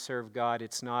 when we serve God,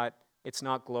 it's not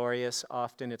glorious.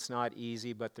 Often it's not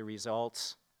easy, but the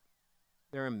results,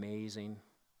 they're amazing.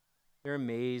 They're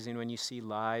amazing when you see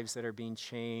lives that are being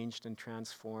changed and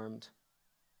transformed.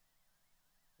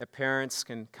 That parents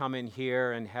can come in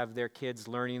here and have their kids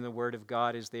learning the Word of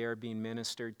God as they are being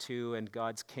ministered to, and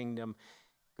God's kingdom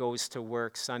goes to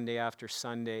work Sunday after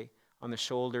Sunday on the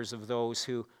shoulders of those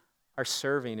who are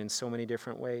serving in so many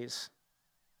different ways.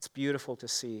 It's beautiful to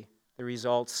see. The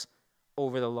results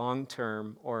over the long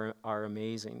term are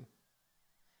amazing.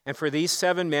 And for these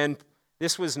 7 men,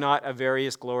 this was not a very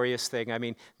glorious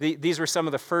thing. These were some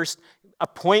of the first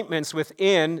appointments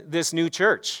within this new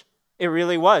church. It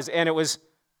really was. And it was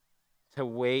to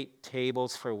wait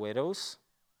tables for widows.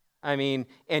 And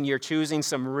you're choosing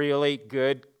some really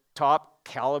good, top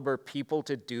caliber people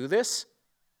to do this?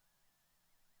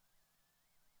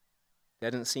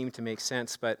 Doesn't seem to make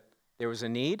sense, but there was a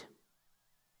need.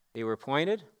 They were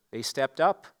appointed, they stepped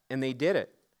up, and they did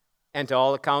it. And to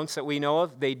all accounts that we know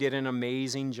of, they did an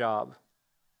amazing job.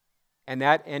 And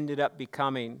that ended up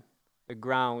becoming the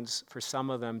grounds for some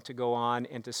of them to go on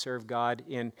and to serve God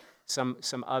in some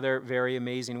other very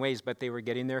amazing ways. But they were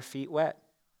getting their feet wet,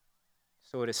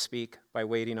 so to speak, by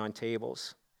waiting on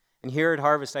tables. And here at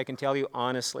Harvest, I can tell you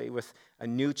honestly, with a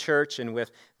new church and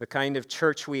with the kind of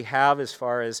church we have, as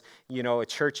far as, a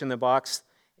church in the box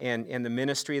and the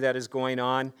ministry that is going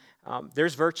on,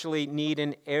 there's virtually need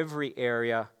in every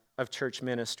area of church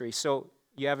ministry. So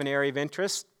you have an area of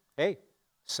interest? Hey,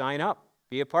 sign up.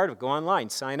 Be a part of it. Go online.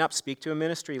 Sign up. Speak to a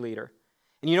ministry leader.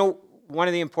 And one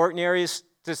of the important areas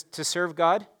to serve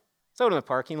God? It's out in the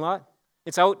parking lot.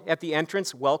 It's out at the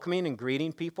entrance, welcoming and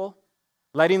greeting people,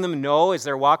 letting them know as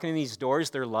they're walking in these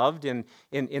doors they're loved in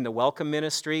the welcome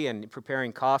ministry, and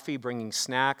preparing coffee, bringing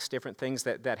snacks, different things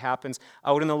that happens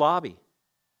out in the lobby.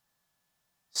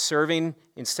 Serving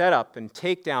in setup and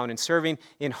takedown, and serving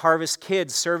in Harvest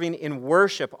Kids, serving in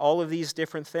worship, all of these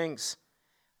different things.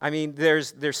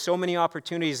 There's so many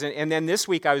opportunities. And then this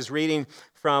week I was reading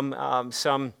from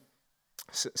some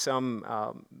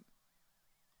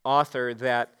author,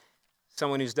 that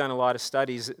someone who's done a lot of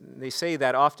studies. They say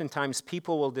that oftentimes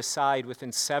people will decide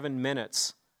within 7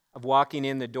 minutes of walking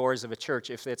in the doors of a church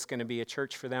if it's going to be a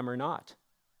church for them or not.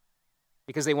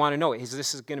 because they want to know,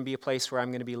 this is going to be a place where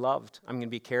I'm going to be loved, I'm going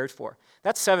to be cared for.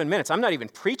 That's 7 minutes. I'm not even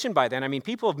preaching by then. I mean,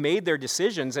 people have made their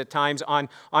decisions at times on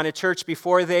a church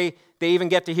before they even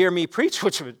get to hear me preach,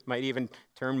 which might even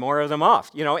turn more of them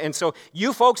off, And so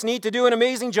you folks need to do an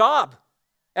amazing job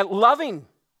at loving,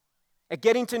 at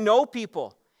getting to know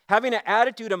people, having an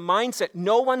attitude, a mindset.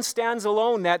 No one stands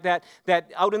alone. That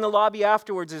out in the lobby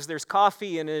afterwards, as there's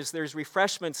coffee and as there's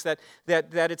refreshments, that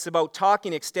it's about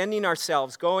talking, extending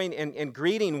ourselves, going and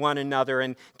greeting one another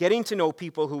and getting to know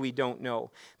people who we don't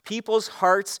know. People's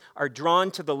hearts are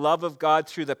drawn to the love of God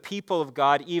through the people of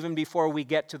God even before we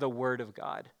get to the Word of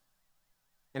God.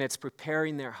 And it's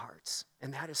preparing their hearts.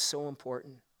 And that is so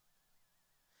important.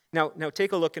 Now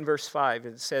take a look in verse 5.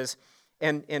 It says,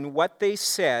 and what they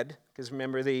said, because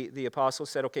remember the apostles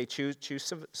said, okay, choose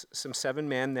some 7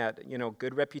 men that,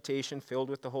 good reputation, filled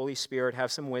with the Holy Spirit,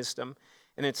 have some wisdom.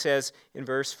 And it says in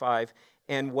verse 5,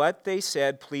 and what they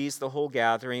said pleased the whole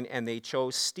gathering, and they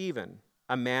chose Stephen,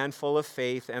 a man full of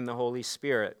faith and the Holy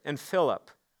Spirit, and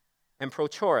Philip, and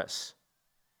Prochorus,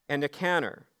 and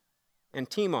Nicanor, and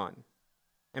Timon,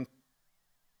 and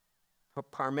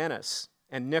Parmenas,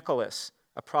 and Nicholas,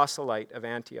 a proselyte of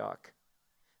Antioch.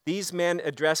 These men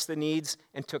addressed the needs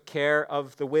and took care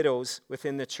of the widows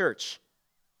within the church.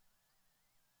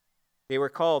 They were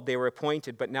called, they were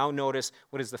appointed, but now notice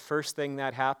what is the first thing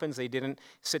that happens. They didn't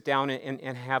sit down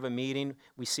and have a meeting.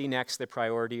 We see next the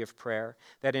priority of prayer.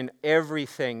 That in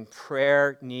everything,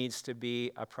 prayer needs to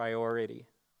be a priority.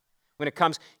 When it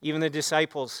comes, even the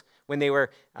disciples, when they were,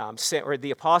 or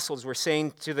the apostles were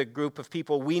saying to the group of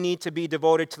people, we need to be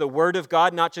devoted to the Word of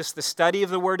God, not just the study of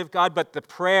the Word of God, but the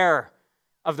prayer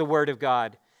of the Word of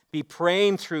God. Be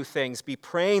praying through things. Be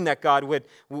praying that God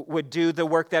would do the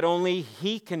work that only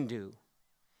He can do.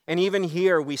 And even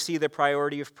here we see the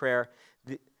priority of prayer.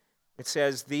 It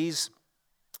says, these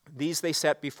they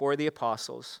set before the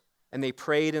apostles, and they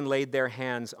prayed and laid their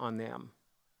hands on them.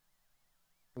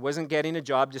 It wasn't getting a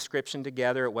job description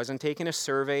together. It wasn't taking a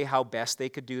survey how best they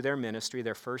could do their ministry.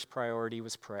 Their first priority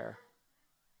was prayer.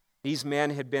 These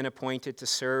men had been appointed to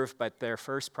serve, but their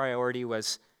first priority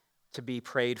was to be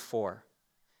prayed for.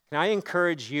 Can I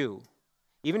encourage you,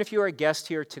 even if you are a guest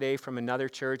here today from another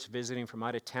church, visiting from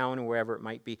out of town or wherever it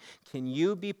might be, can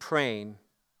you be praying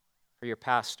for your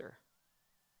pastor?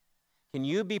 Can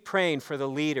you be praying for the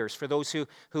leaders, for those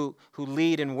who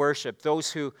lead in worship,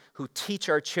 those who teach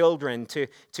our children to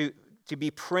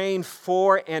be praying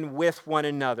for and with one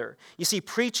another? You see,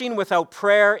 preaching without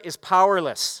prayer is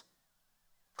powerless.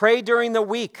 Pray during the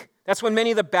week. That's when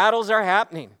many of the battles are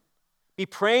happening. Be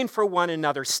praying for one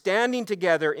another, standing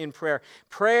together in prayer.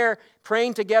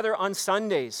 Praying together on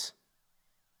Sundays.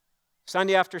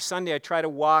 Sunday after Sunday, I try to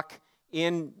walk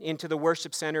into the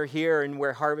worship center here and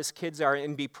where Harvest Kids are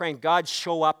and be praying, God,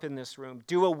 show up in this room.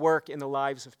 Do a work in the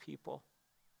lives of people.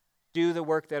 Do the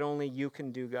work that only you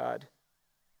can do, God.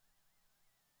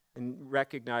 And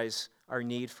recognize our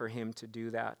need for Him to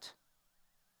do that.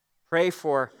 Pray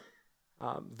for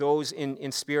those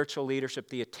in spiritual leadership.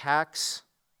 The attacks.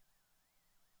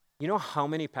 You know how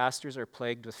many pastors are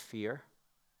plagued with fear?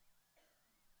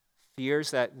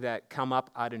 Fears that come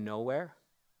up out of nowhere.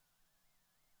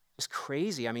 Just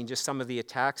crazy. I mean, just some of the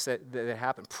attacks that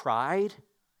happen. Pride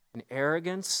and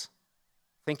arrogance.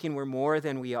 Thinking we're more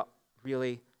than we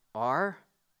really are.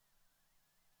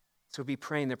 So be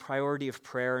praying the priority of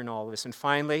prayer in all of this. And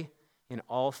finally, in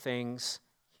all things,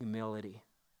 humility.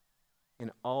 In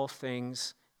all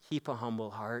things, keep a humble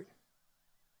heart.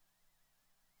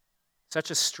 Such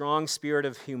a strong spirit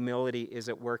of humility is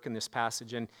at work in this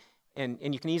passage, and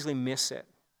you can easily miss it.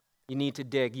 You need to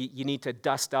dig. You need to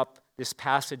dust up this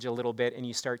passage a little bit, and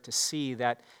you start to see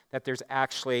that there's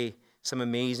actually some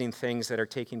amazing things that are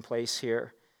taking place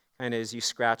here, kind of as you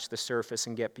scratch the surface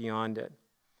and get beyond it.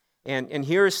 And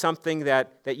here is something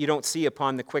that you don't see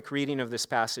upon the quick reading of this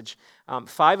passage.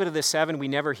 5 out of the 7 we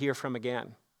never hear from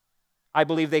again. I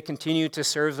believe they continued to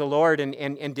serve the Lord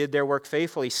and did their work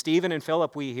faithfully. Stephen and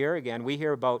Philip we hear again. We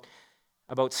hear about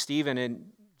Stephen in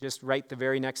just right the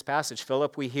very next passage.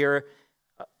 Philip we hear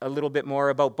a little bit more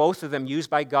about both of them used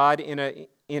by God in an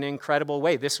incredible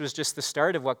way. This was just the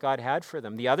start of what God had for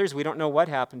them. The others, we don't know what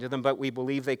happened to them, but we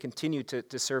believe they continue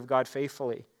to serve God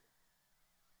faithfully.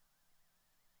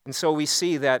 And so we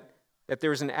see that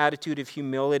there's an attitude of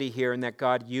humility here and that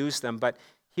God used them. But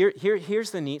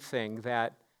here's the neat thing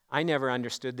that I never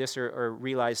understood this or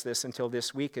realized this until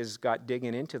this week as got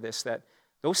digging into this, that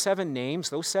those 7 names,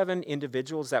 those 7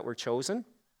 individuals that were chosen,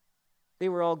 they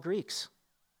were all Greeks.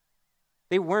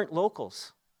 They weren't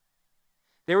locals.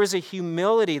 There was a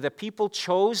humility. The people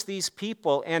chose these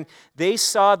people, and they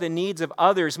saw the needs of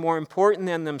others more important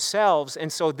than themselves.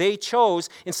 And so they chose,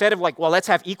 instead of like, well, let's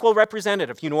have equal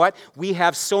representative. You know what? We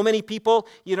have so many people,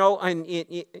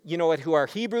 who are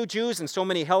Hebrew Jews and so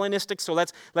many Hellenistic. So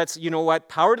let's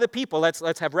power to the people.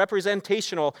 Let's have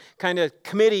representational kind of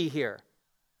committee here.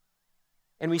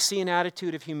 And we see an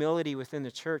attitude of humility within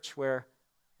the church where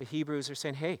the Hebrews are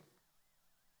saying, hey,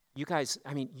 you guys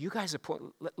appoint,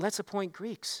 let's appoint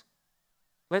Greeks.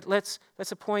 Let's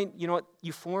appoint,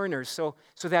 you foreigners, so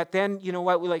that then,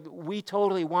 we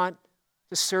totally want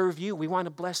to serve you. We want to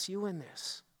bless you in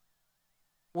this.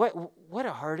 What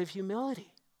a heart of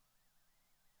humility.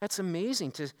 That's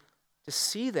amazing to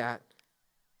see that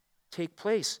take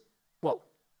place. Well,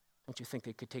 don't you think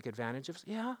they could take advantage of us?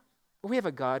 Yeah. Well, we have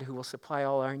a God who will supply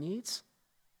all our needs.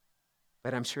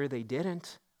 But I'm sure they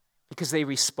didn't, because they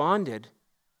responded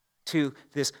to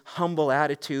this humble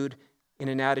attitude in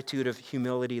an attitude of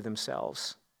humility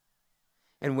themselves.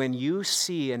 And when you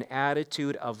see an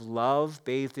attitude of love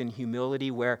bathed in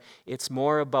humility where it's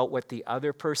more about what the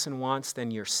other person wants than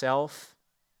yourself,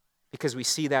 because we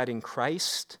see that in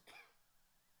Christ,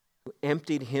 who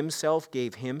emptied himself,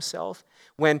 gave himself.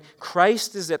 When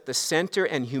Christ is at the center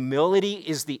and humility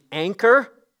is the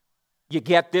anchor, you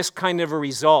get this kind of a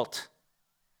result.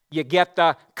 You get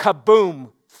the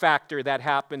kaboom factor that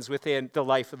happens within the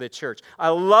life of the church. I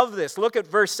love this. Look at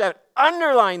verse 7.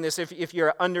 Underline this if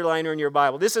you're an underliner in your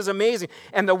Bible. This is amazing.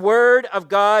 And the word of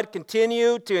God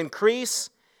continued to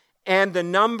increase, and the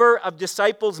number of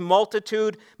disciples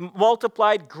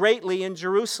multiplied greatly in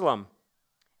Jerusalem.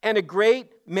 And a great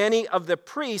many of the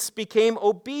priests became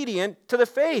obedient to the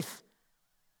faith.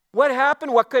 What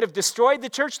happened? What could have destroyed the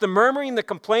church? The murmuring, the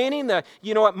complaining,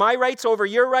 my rights over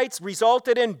your rights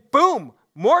resulted in, boom,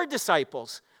 more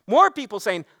disciples. More people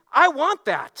saying, I want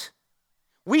that.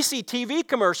 We see TV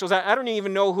commercials. I don't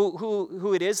even know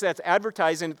who it is that's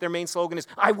advertising. Their main slogan is,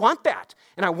 I want that.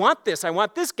 And I want this. I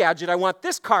want this gadget. I want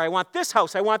this car. I want this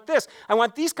house. I want this. I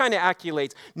want these kind of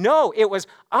accolades. No, it was,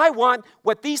 I want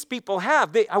what these people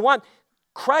have. I want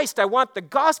Christ. I want the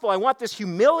gospel. I want this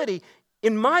humility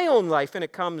in my own life. And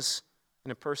it comes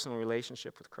in a personal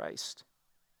relationship with Christ.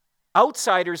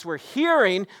 Outsiders were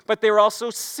hearing, but they were also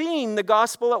seeing the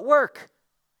gospel at work.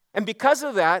 And because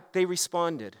of that, they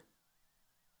responded.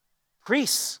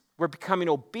 Priests were becoming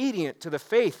obedient to the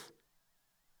faith.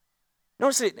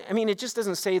 Notice it just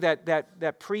doesn't say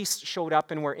that priests showed up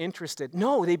and were interested.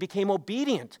 No, they became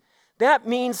obedient. That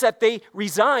means that they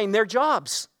resigned their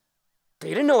jobs.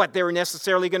 They didn't know what they were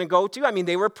necessarily going to go to.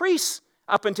 They were priests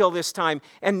up until this time.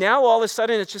 And now all of a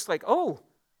sudden it's just like, oh,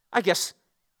 I guess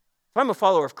if I'm a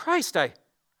follower of Christ, I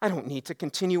don't need to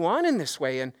continue on in this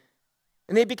way. And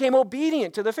they became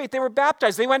obedient to the faith. They were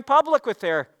baptized. They went public with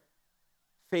their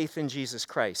faith in Jesus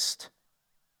Christ.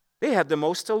 They had the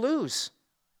most to lose,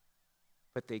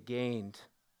 but they gained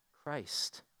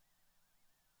Christ.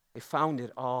 They found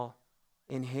it all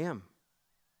in him.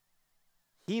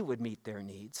 He would meet their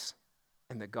needs,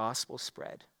 and the gospel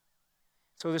spread.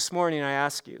 So this morning I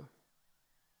ask you,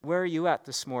 where are you at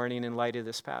this morning in light of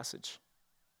this passage?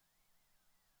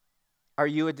 Are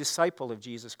you a disciple of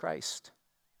Jesus Christ?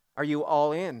 Are you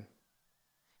all in?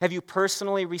 Have you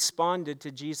personally responded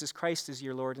to Jesus Christ as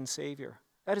your Lord and Savior?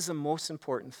 That is the most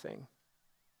important thing.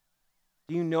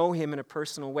 Do you know him in a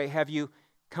personal way? Have you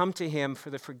come to him for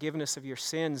the forgiveness of your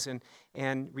sins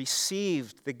and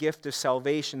received the gift of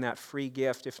salvation, that free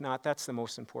gift? If not, that's the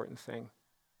most important thing.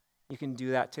 You can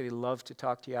do that today. I'd love to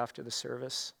talk to you after the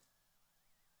service.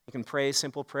 You can pray a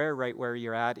simple prayer right where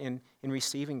you're at in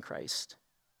receiving Christ.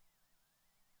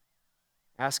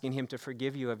 Asking him to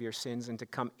forgive you of your sins and to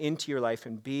come into your life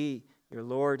and be your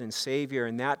Lord and Savior.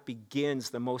 And that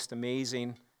begins the most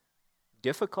amazing,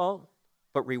 difficult,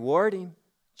 but rewarding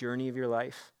journey of your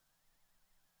life.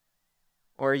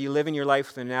 Or are you living your life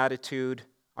with an attitude,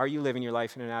 are you living your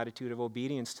life in an attitude of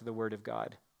obedience to the Word of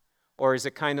God? Or is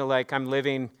it kind of like I'm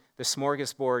living the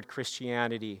smorgasbord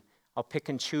Christianity? I'll pick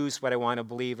and choose what I want to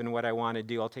believe and what I want to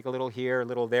do. I'll take a little here, a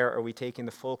little there. Or are we taking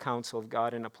the full counsel of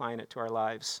God and applying it to our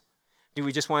lives? Do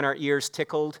we just want our ears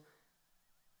tickled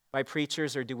by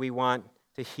preachers, or do we want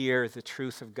to hear the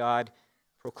truth of God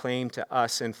proclaimed to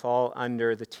us and fall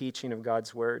under the teaching of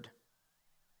God's word?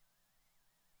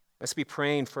 Let's be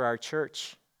praying for our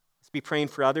church. Let's be praying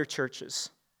for other churches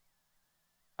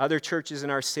in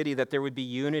our city, that there would be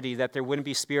unity, that there wouldn't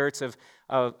be spirits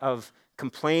of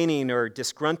complaining or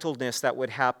disgruntledness that would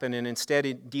happen, and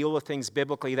instead deal with things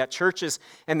biblically, that churches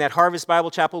and that Harvest Bible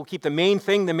Chapel will keep the main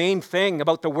thing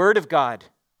about the Word of God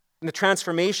and the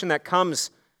transformation that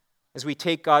comes as we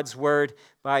take God's Word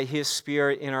by His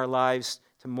Spirit in our lives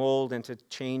to mold and to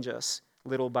change us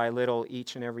little by little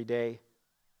each and every day.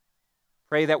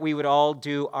 Pray that we would all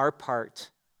do our part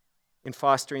in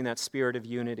fostering that spirit of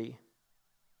unity.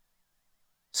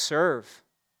 Serve,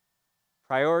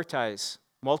 prioritize,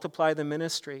 multiply the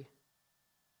ministry.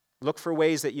 Look for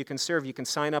ways that you can serve. You can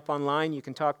sign up online. You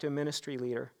can talk to a ministry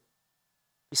leader.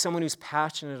 Be someone who's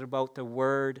passionate about the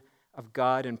Word of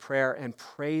God and prayer, and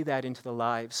pray that into the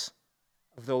lives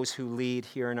of those who lead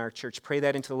here in our church. Pray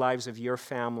that into the lives of your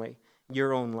family,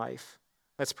 your own life.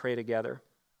 Let's pray together.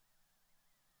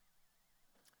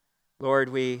 Lord,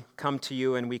 we come to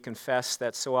you and we confess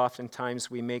that so oftentimes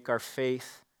we make our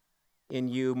faith in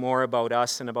you more about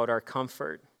us and about our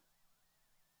comfort.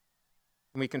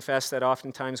 And we confess that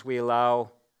oftentimes we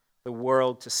allow the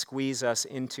world to squeeze us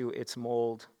into its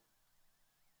mold.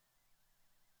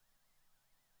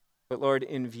 But Lord,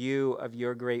 in view of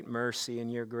your great mercy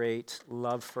and your great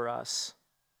love for us,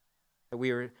 that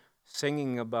we were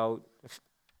singing about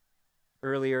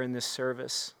earlier in this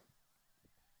service,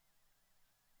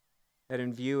 that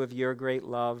in view of your great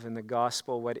love and the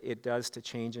gospel, what it does to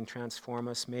change and transform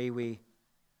us, may we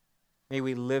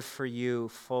live for you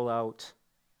full out,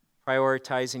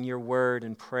 prioritizing your word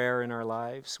and prayer in our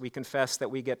lives. We confess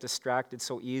that we get distracted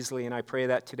so easily, and I pray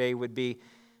that today would be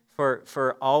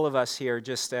for all of us here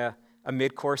just a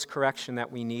mid-course correction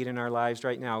that we need in our lives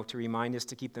right now to remind us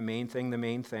to keep the main thing the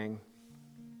main thing.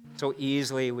 So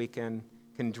easily we can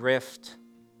drift.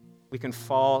 We can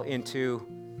fall into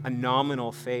a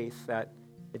nominal faith that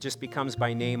it just becomes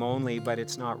by name only, but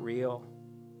it's not real.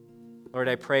 Lord,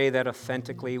 I pray that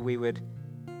authentically we would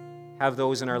have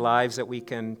those in our lives that we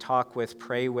can talk with,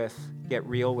 pray with, get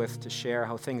real with, to share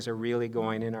how things are really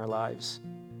going in our lives.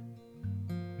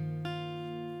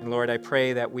 And Lord, I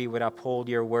pray that we would uphold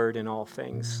your word in all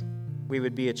things. We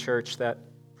would be a church that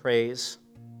prays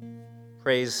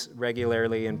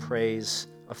regularly and prays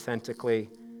authentically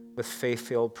with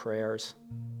faith-filled prayers.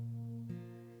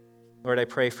 Lord, I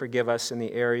pray forgive us in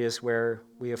the areas where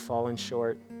we have fallen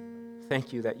short.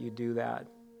 Thank you that you do that.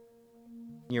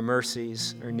 Your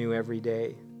mercies are new every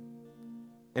day.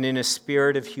 And in a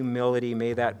spirit of humility,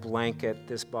 may that blanket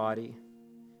this body.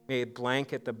 May it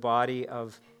blanket the body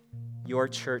of your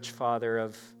church, Father,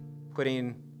 of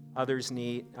putting other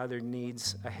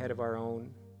needs ahead of our own.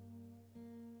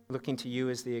 Looking to you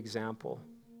as the example,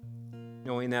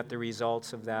 knowing that the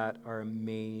results of that are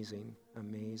amazing,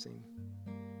 amazing.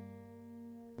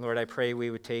 Lord, I pray we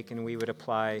would take and we would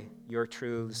apply your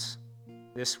truths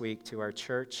this week to our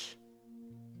church,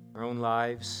 our own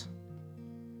lives,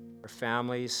 our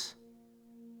families,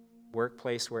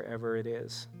 workplace, wherever it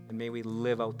is. And may we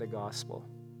live out the gospel.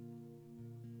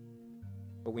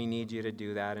 But we need you to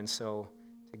do that. And so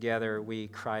together we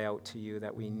cry out to you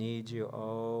that we need you.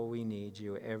 Oh, we need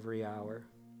you every hour.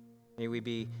 May we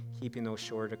be keeping those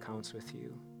short accounts with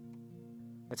you.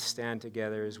 Let's stand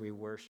together as we worship.